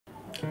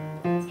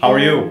How are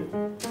you?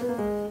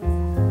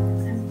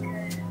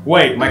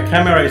 Wait, my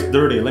camera is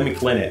dirty. Let me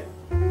clean it.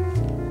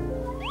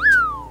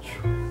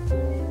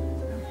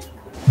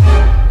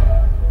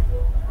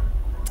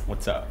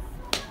 What's up?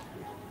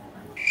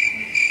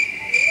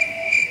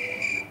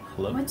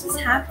 Hello? What just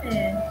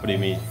happened? What do you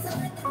mean?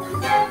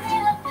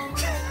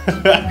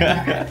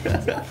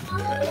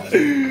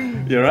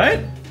 You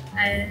alright?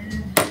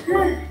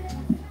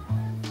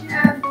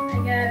 Yeah,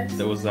 I guess.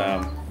 That was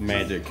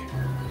magic.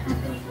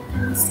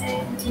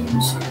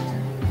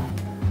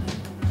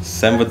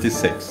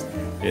 76th.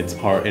 It's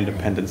our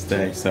Independence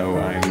Day, so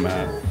I'm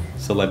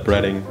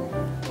celebrating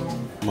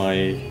my,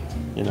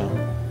 you know.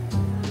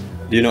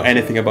 Do you know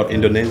anything about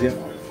Indonesia?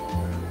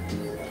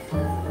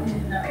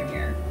 No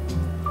idea.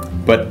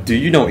 But do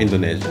you know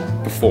Indonesia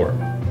before?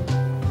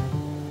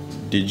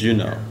 Did you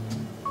know?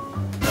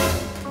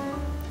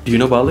 Do you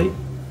know Bali?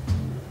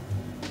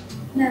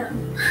 No.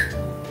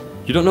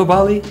 You don't know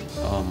Bali?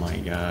 Oh my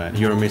god,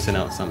 you're missing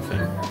out something.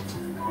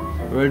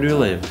 Where do you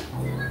live?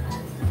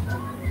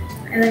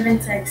 I live in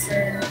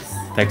Texas.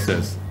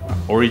 Texas.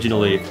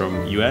 Originally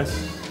from US?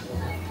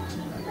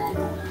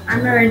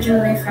 I'm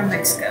originally from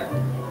Mexico.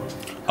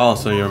 Oh,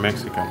 so you're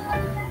Mexican.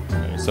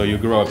 Okay, so you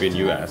grew up in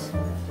US.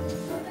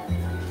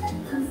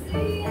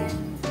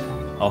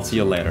 I'll see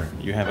you later.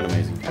 You have an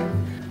amazing day.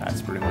 That's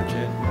pretty much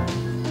it.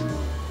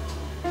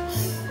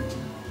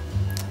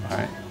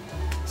 Alright.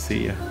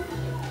 See ya.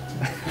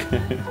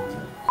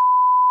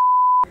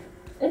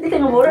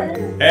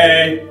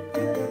 Hey!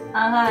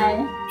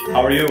 Hi.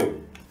 How are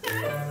you?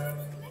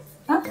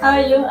 Huh? How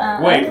are you?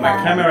 Wait, I'm my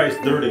fine. camera is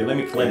dirty. Let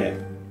me clean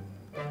it.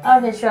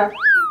 Okay, sure.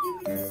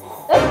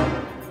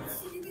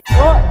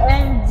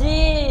 OMG!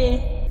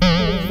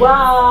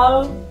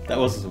 Wow! That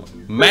was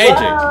magic!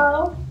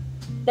 Wow!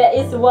 That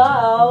is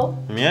wow!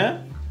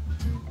 Yeah?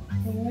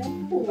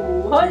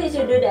 Ooh, how did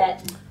you do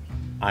that?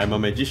 I'm a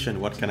magician.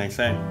 What can I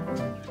say?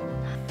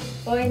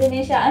 Oh,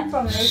 Indonesia. I'm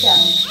from Malaysia.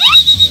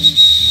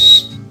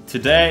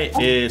 Today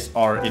is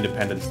our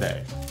Independence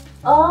Day.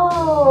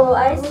 Oh,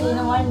 I see.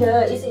 No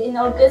wonder. Is it in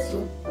August?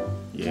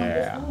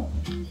 Yeah.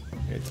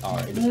 It's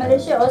our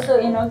Malaysia also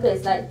in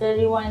August, like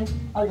 31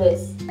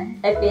 August.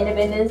 Happy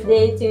Independence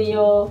Day to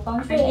your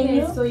country and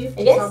you.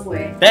 I guess.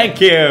 Thank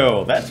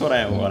you! That's what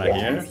I want to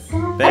hear. I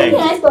think Thanks.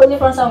 I stole you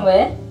from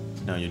somewhere.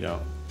 No, you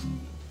don't.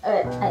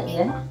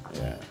 Yeah.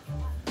 Yeah.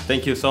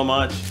 Thank you so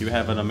much. You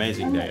have an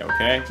amazing day,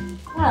 okay?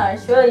 Ah,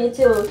 sure, you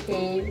too.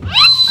 Okay.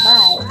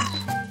 Bye.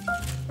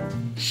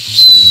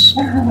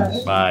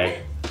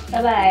 Bye.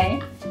 Bye bye.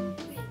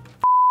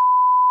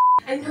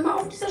 Ey, hör mal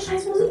auf dieser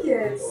scheiß Musik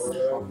jetzt.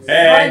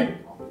 Hey!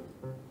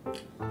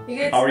 Wie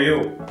geht's? How are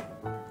you?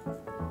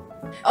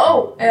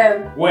 Oh,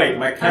 Wait,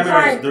 my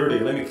camera is fine. dirty.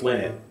 Let me clean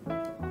it.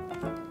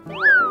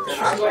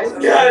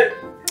 Got it.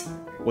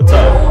 What's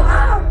up?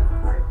 Oha!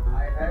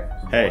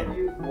 Hey.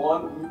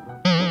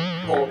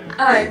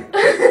 Hi.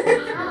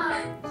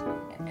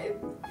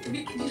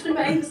 Wie spricht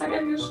man Englisch? Sag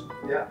Englisch.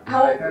 Ja.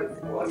 How?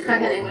 Ich kann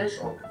kein Englisch.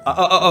 Oh.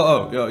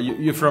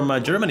 You're from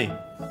Germany?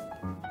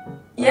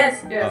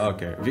 Yes, yes. Oh,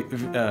 okay.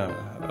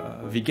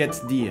 Wie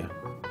geht's dir?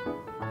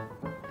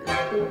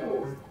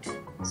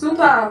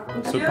 Super.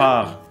 Und dir?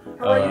 Super.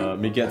 How are you?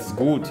 Mir geht's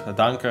gut.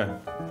 Danke.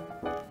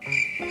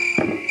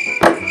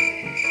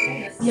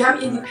 Die haben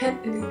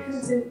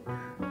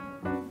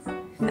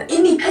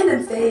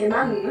Independence Day,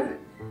 Mann.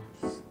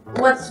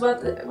 What's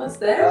that?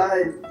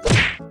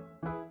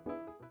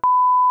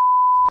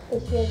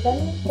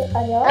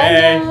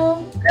 Hey.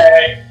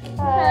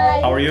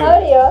 Hi. How are you? How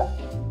are you?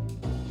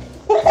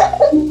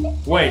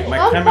 Wait, my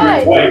I'm camera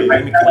is fine. dirty.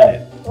 Let me clean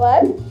it.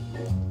 What?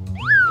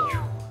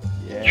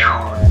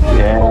 Yeah.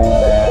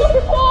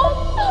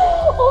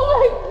 Oh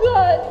my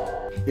god!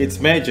 It's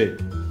magic.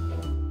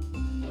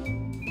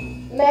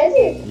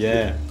 Magic!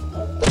 Yeah.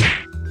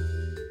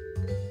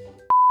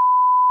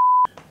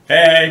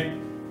 Hey.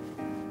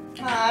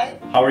 Hi.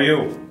 How are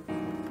you?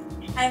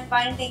 I'm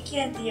fine, thank you.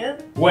 And you?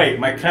 Wait,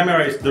 my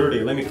camera is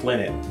dirty. Let me clean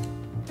it.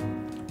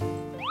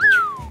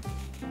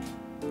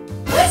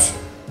 What?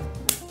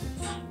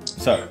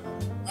 So,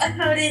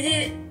 How did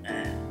you?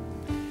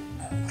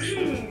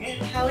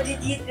 How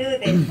did you do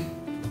this?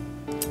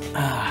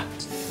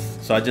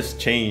 so I just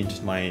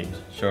changed my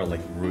shirt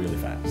like really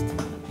fast,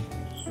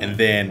 and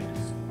then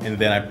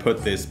I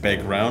put this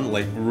background,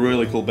 like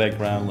really cool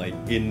background, like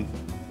in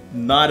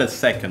not a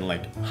second,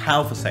 like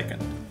half a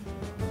second.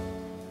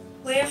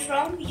 Where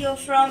from? You're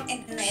from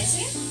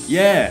Indonesia?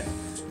 Yeah.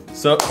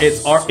 So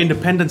it's our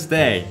Independence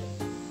Day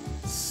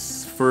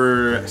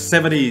for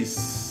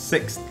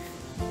 76th.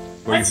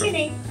 Where are you What's your from?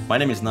 name? My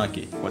name is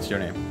Naki. What's your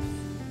name?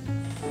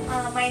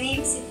 My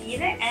name is Fiki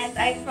and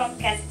I'm from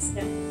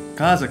Kazakhstan.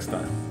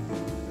 Казахстан.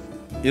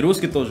 И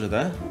русский тоже,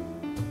 да?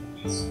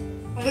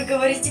 Вы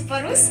говорите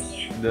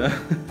по-русски? Да.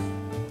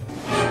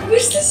 Вы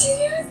что,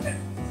 серьезно?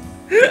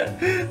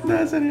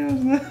 Да,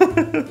 серьезно.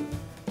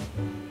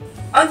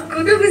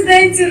 Откуда вы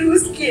знаете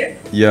русский?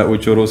 Я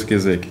учу русский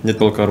язык, не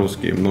только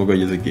русский, много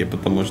языки,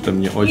 потому что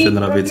мне очень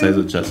нравится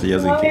изучать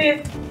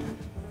языки.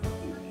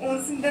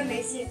 Он с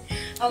Индонезии.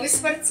 А вы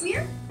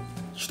спортсмен?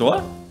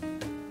 Что?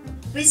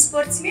 Which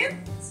sportsman?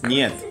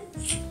 Нет.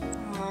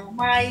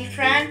 My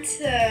friend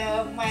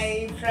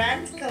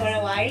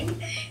Caroline,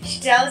 she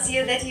tells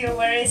you that you're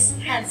very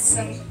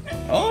handsome.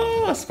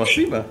 О,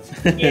 спасибо.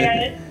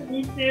 Yes,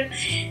 me too.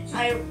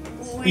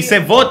 И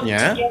сегодня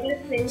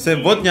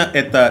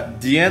это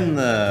день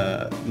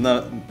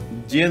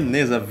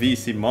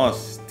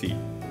независимости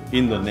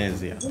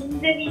Индонезия.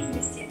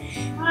 Независимости.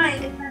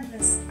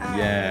 Independence.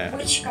 Yeah.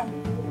 Which country?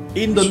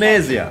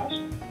 Индонезия.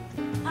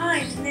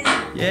 Индонезия.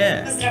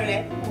 Yeah.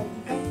 Поздравляю.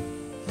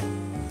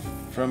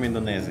 From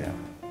Indonesia.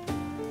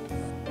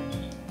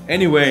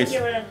 Anyways,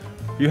 You're-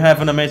 you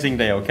have an amazing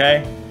day,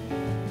 okay?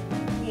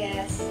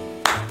 Yes.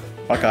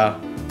 Пока.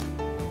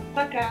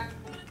 Пока.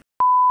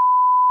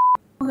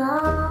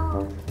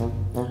 Wow.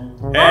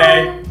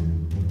 Hey!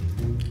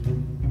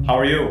 How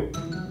are you?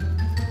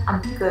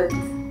 I'm good.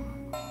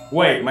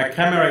 Wait, my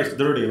camera is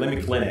dirty. Let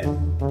me clean it.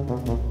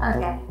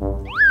 Okay.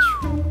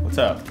 What's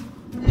up?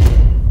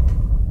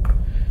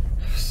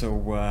 So,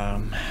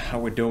 how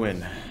we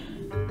doing?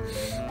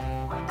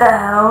 What the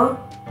hell?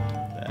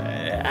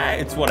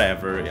 It's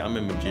whatever. I'm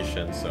a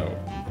magician, so.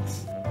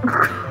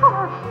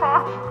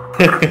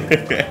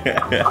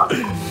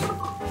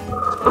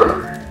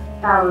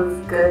 That was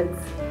good.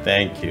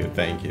 Thank you,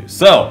 thank you.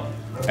 So,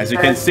 as you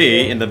can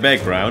see in the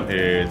background,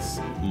 it's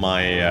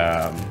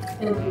my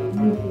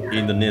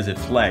Indonesian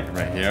flag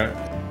right here.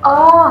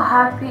 Oh,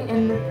 happy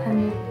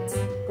Independence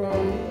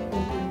Day,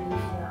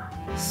 Indonesia.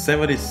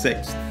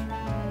 76th.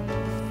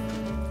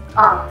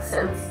 Oh,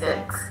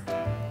 76.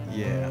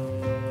 Yeah.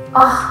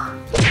 Oh,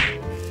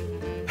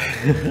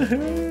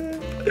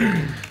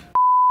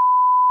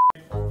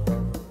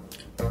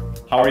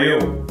 How are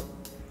you?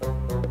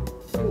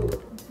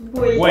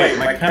 Wait,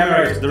 my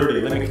camera is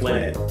dirty. Let me clean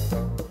it.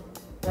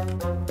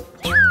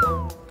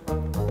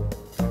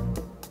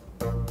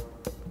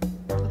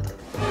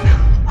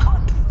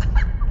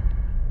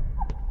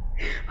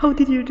 How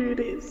did you do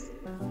this?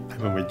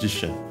 I'm a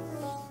magician.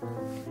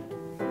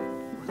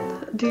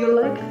 Do you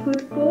like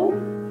football?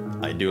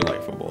 I do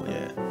like football,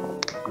 yeah.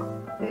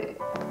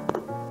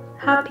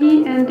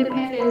 Happy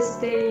Independence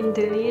Day,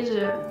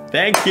 Indonesia.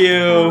 Thank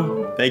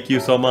you! Thank you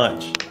so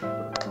much.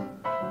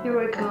 You're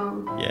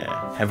welcome.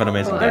 Yeah, have an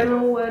amazing Well, I day.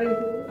 don't know what it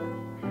is.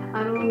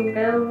 I don't know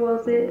where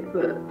was it,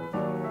 but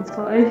it's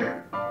fine.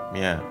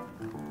 Yeah.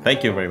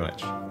 Thank you very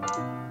much.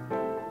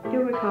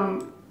 You're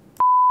welcome.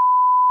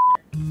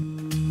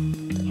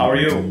 How are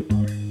you?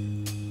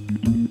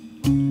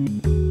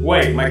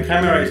 Wait, my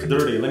camera is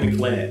dirty. Let me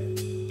clean it.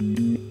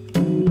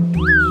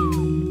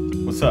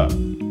 What's up?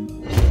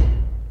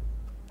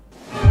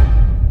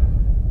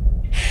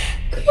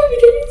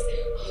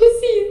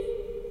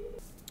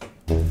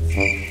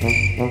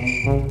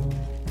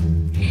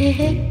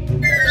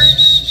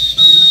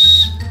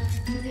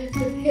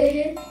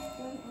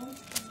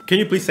 Can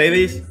you please say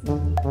these?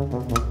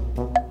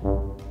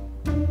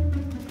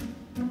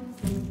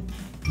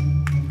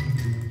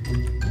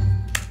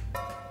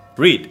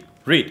 Read.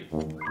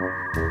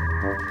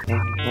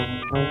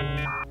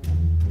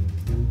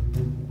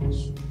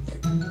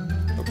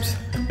 Oops.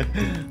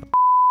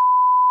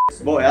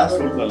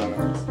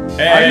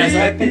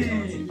 Hey!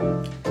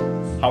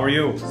 How are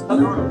you?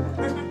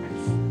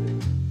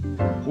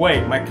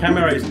 Wait, my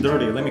camera is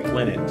dirty. Let me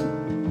clean it.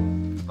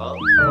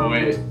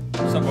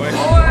 What's up, boy?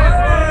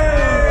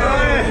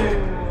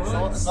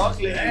 So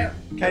clean.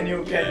 Can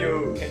you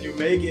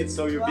make it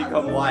so you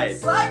become white?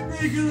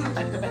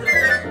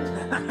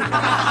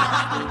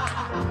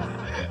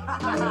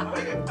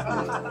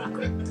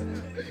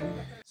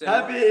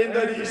 Happy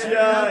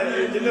Indonesia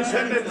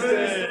Independence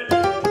Day.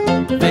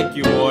 Thank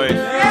you, boys.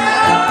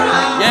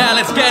 Yeah,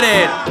 let's get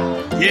it.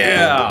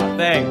 Yeah,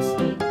 thanks.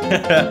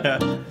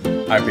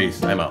 Alright,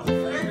 peace. I'm out.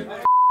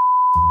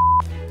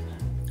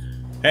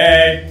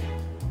 Hey.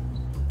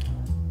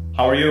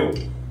 How are you?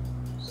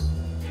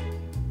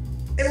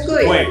 I'm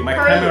good. Wait, my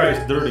How are camera you?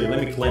 is dirty. Let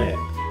me clean it.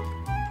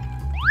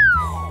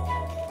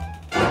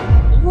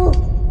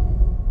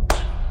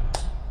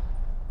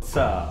 What's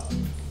up?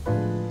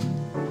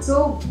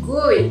 So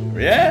good.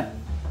 Yeah?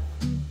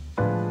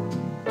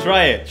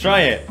 Try it.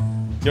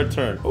 Your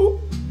turn. Ooh.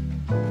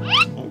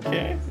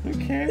 Okay.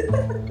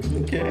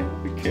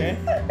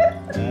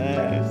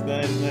 Nice.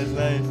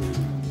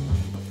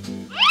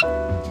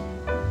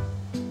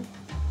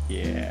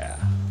 Yeah.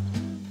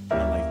 I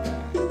like that.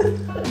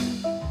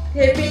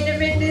 Happy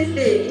Independence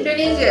Day,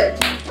 Indonesia.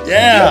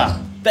 Yeah!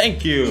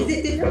 Thank you!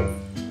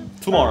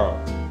 Tomorrow.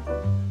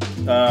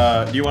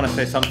 Do you want to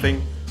say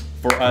something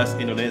for us,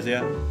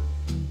 Indonesia?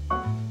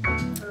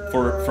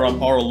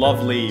 From our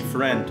lovely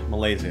friend,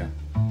 Malaysia.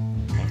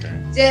 Okay.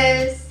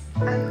 Just,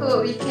 I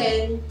hope we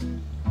can.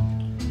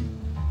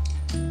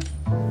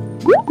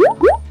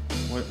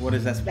 What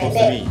is that supposed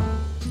to mean?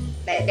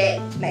 Like that.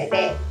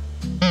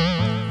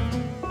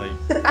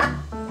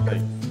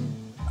 Like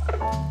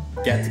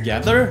get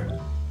together?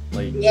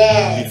 Like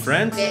Yes. be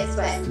friends? That's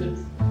what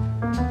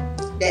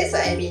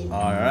I mean.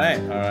 Alright.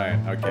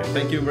 Okay.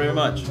 Thank you very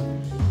much.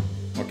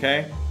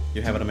 Okay?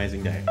 You have an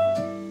amazing day.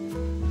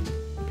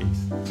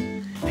 Peace.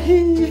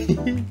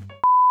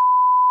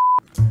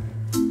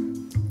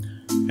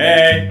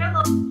 Hey,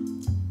 Hello.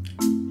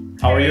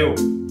 how are you?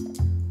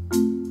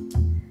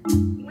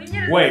 When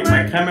you're Wait,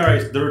 my camera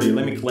is dirty.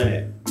 Let me clean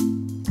it.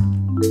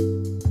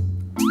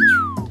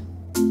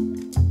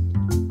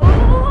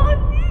 Oh,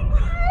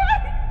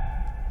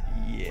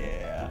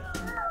 Yeah.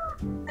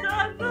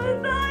 that's so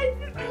nice.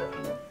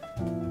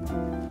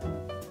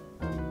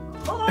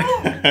 Oh,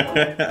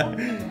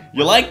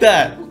 You like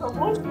that?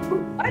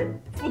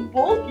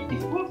 футболки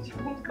и хлопчик.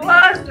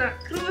 Классно,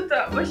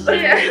 круто,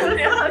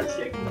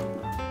 вообще.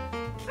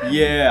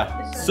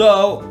 Yeah.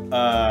 So,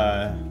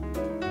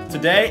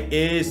 today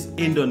is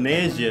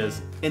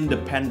Indonesia's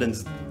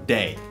Independence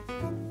Day.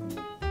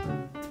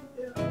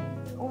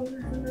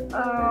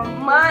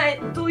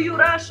 To you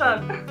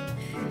Russia.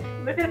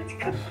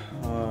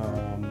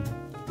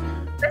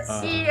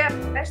 Россия.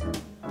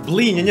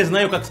 Блин, я не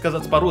знаю, как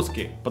сказать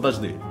по-русски.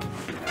 Подожди.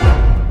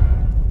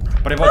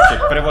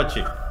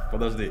 Переводчик.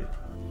 Подожди.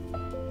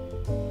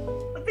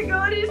 Ты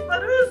говоришь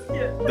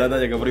по-русски? Да,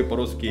 я говорю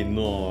по-русски,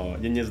 но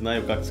я не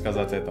знаю, как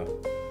сказать это.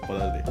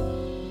 Подожди.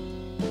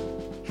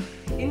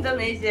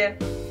 Индонезия.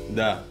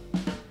 Да.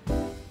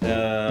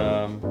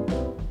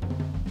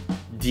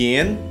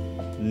 День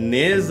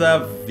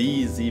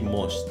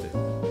независимости.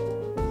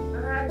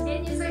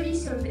 День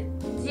независимости.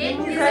 День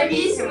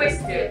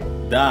независимости.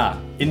 Да,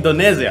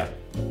 Индонезия.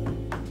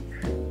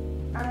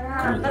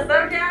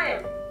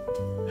 Поздравляем.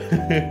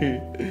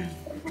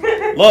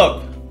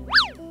 Look.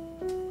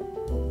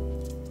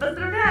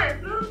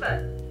 Поздравляем, круто.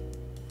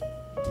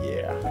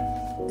 Yeah.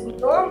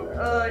 Дом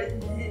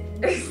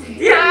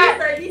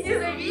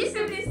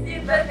независимости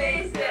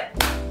Индонезия.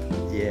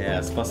 Yeah,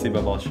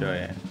 спасибо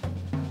большое.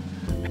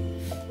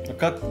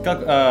 Как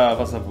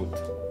вас зовут?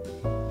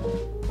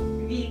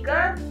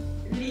 Вика,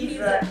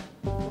 Лиза.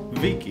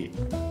 Вики.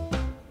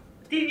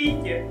 Ты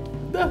Вики.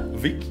 Да,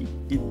 Вики.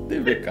 И ты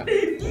Вика.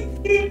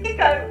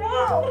 Вика,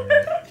 вау.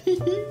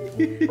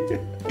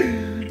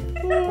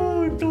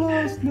 О,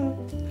 классно.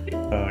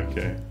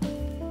 Окей.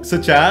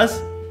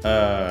 Сейчас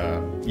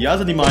я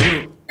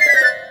занимаю...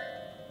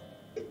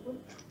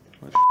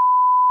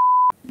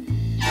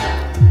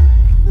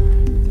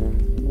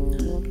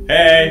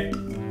 Hey,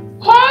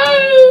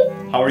 Hi!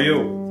 how are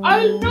you?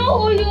 I know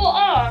who you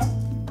are.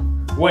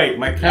 Wait,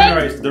 my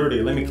camera is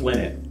dirty. Let me clean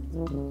it.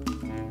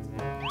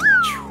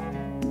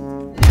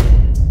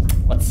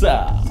 What's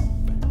up?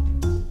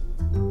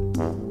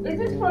 Is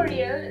it for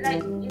real?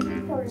 Like, is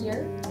it for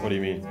real? What do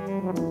you mean?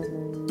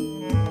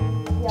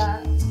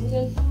 Yeah,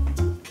 because,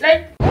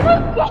 like, oh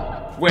my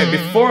god! Wait,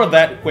 before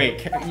that,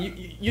 wait,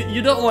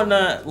 you don't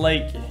wanna,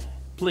 like,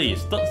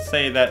 please, don't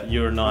say that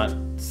you're not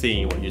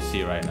seeing what you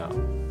see right now.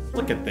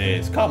 Look at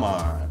this, come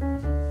on.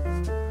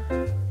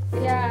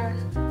 Yeah.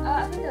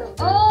 Apa tu?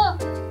 Oh,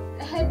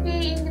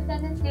 Happy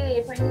Independence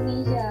Day for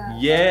Indonesia.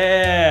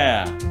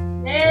 Yeah!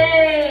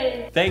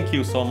 Hey! Thank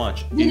you so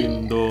much,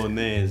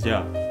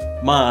 Indonesia,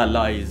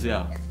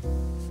 Malaysia.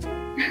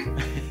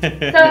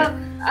 So,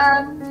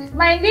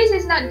 my English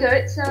is not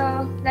good,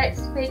 so let's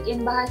speak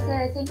in bahasa,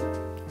 I think.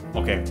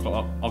 Oke,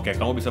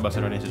 kamu bisa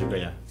bahasa Indonesia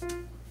juga ya?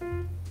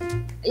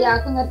 Ya,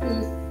 aku ngerti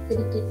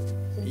sedikit.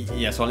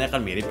 Iya, soalnya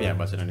kan mirip ya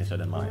bahasa Indonesia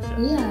dan Malaysia.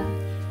 Iya.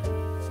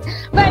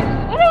 But,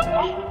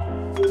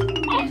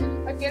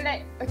 okay,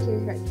 right. Okay.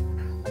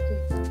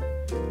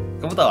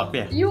 Kamu tahu aku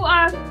ya? You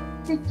are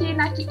Fiki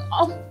Naki.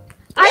 Oh,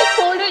 I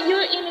followed you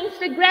in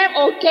Instagram,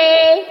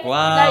 okay?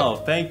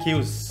 Wow, thank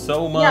you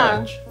so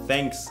much. Yeah.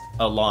 Thanks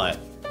a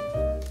lot.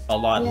 A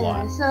lot.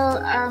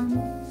 So,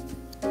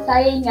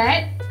 saya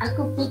ingat,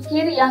 aku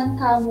pikir yang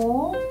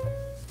kamu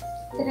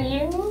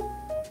stream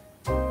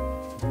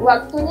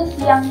waktunya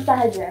siang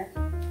sahaja.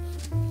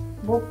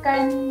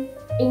 Bukan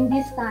in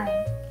this time.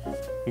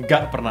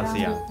 Nggak pernah Around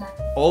siang. this time.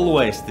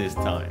 Always this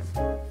time.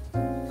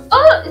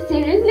 Oh,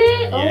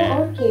 seriously?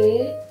 Yeah. Oh,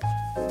 okay.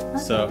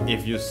 So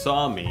if you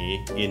saw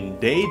me in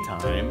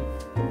daytime,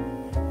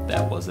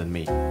 that wasn't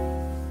me.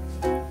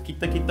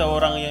 Kita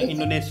orang yang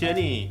Indonesia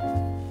nih,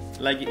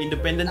 lagi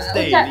Independence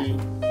Day Ustaz. nih.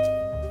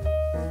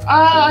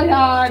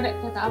 Ya, nak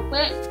kata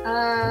apa?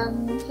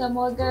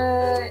 Semoga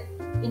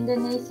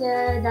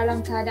Indonesia dalam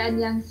keadaan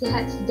yang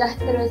sihat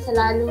sejahtera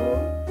selalu.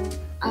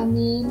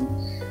 Amin.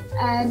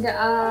 And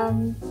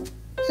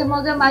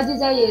semoga maju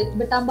jaya,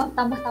 bertambah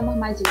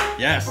maju.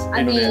 Yes,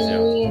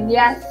 Indonesia. Amin.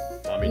 Yes.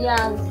 Amin.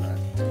 Yes.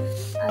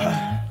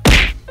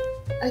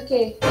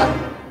 Okay.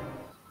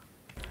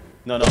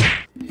 No,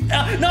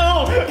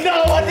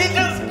 what did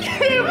just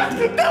came?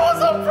 That was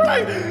a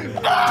prank.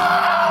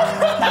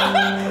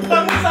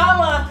 Kamu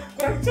salah.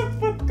 Kurang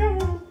cepet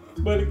kamu.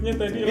 Baliknya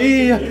tadi.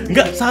 Iya,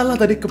 nggak salah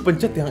tadi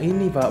kepencet yang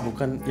ini Pak,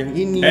 bukan yang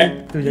ini.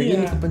 Tuh yang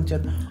ini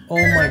kepencet.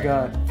 Oh my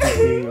god.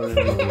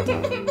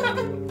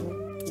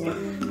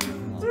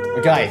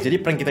 Guys, jadi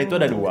prank kita itu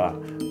ada dua.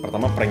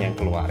 Pertama prank yang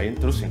keluarin,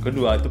 terus yang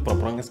kedua itu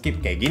pura-pura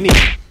nge-skip kayak gini.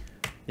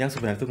 Yang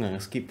sebenarnya tuh nggak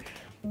nge-skip.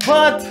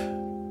 But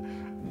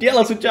dia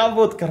langsung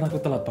cabut karena aku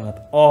telat banget.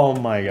 Oh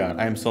my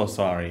god, I'm so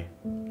sorry.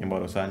 Yang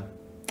barusan,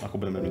 aku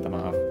benar-benar minta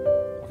maaf.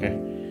 Oke,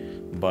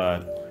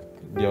 but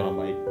dia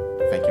orang baik.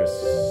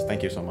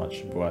 Thank you so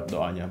much buat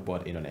doanya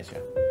buat Indonesia.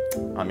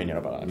 Amin ya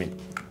rabbal alamin.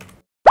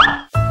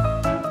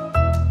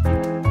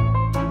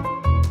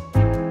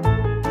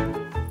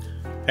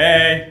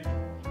 Hey,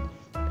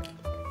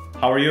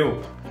 how are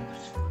you?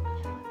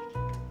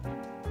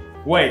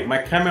 Wait, my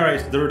camera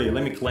is dirty.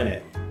 Let me clean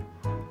it.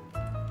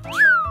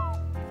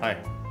 Hi.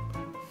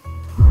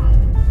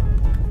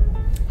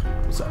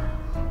 What's up?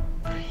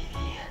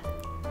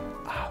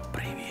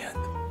 Привет.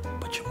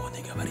 Почему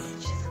не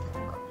говоришь?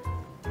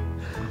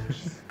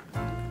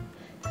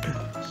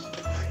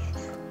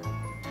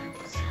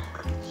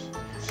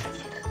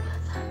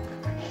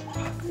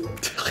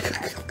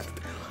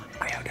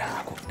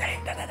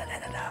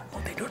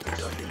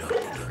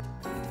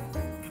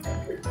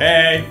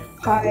 Hey,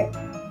 Hi.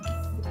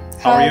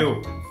 how are Hi.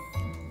 you?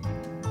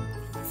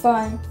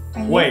 Fine.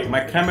 And you? Wait, my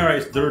camera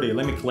is dirty.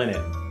 Let me clean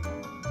it.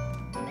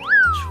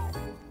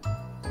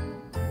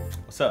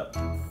 What's up?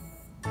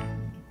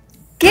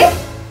 ¿Qué?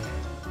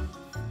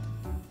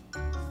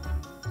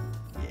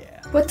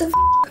 Yeah. What the f?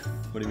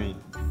 What do you mean?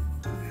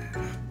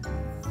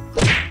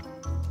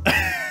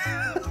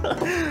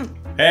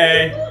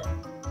 Hey,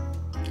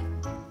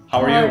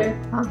 how are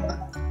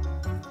you?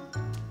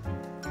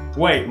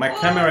 Wait, my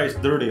camera is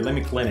dirty. Let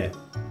me clean it.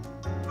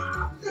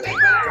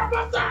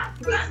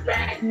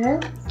 Yeah.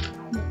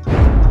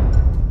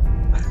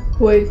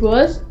 Wait,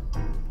 what?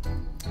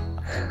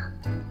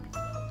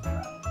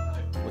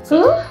 What's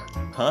up?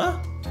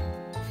 Huh?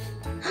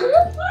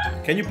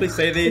 Can you please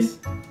say this?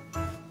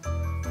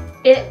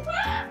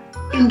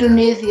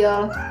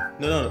 Indonesia.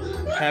 No.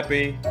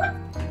 Happy.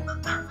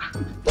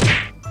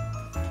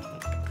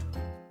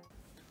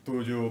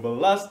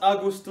 17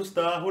 Agustus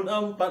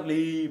tahun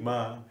 45.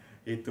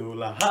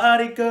 Itulah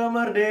hari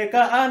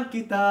kemerdekaan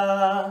kita.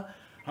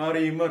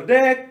 Hari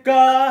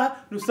merdeka,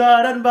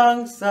 nusa dan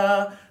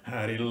bangsa.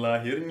 Hari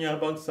lahirnya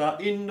bangsa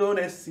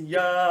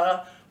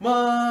Indonesia.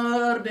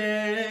 Merdeka,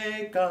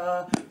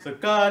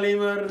 sekali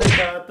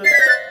merdeka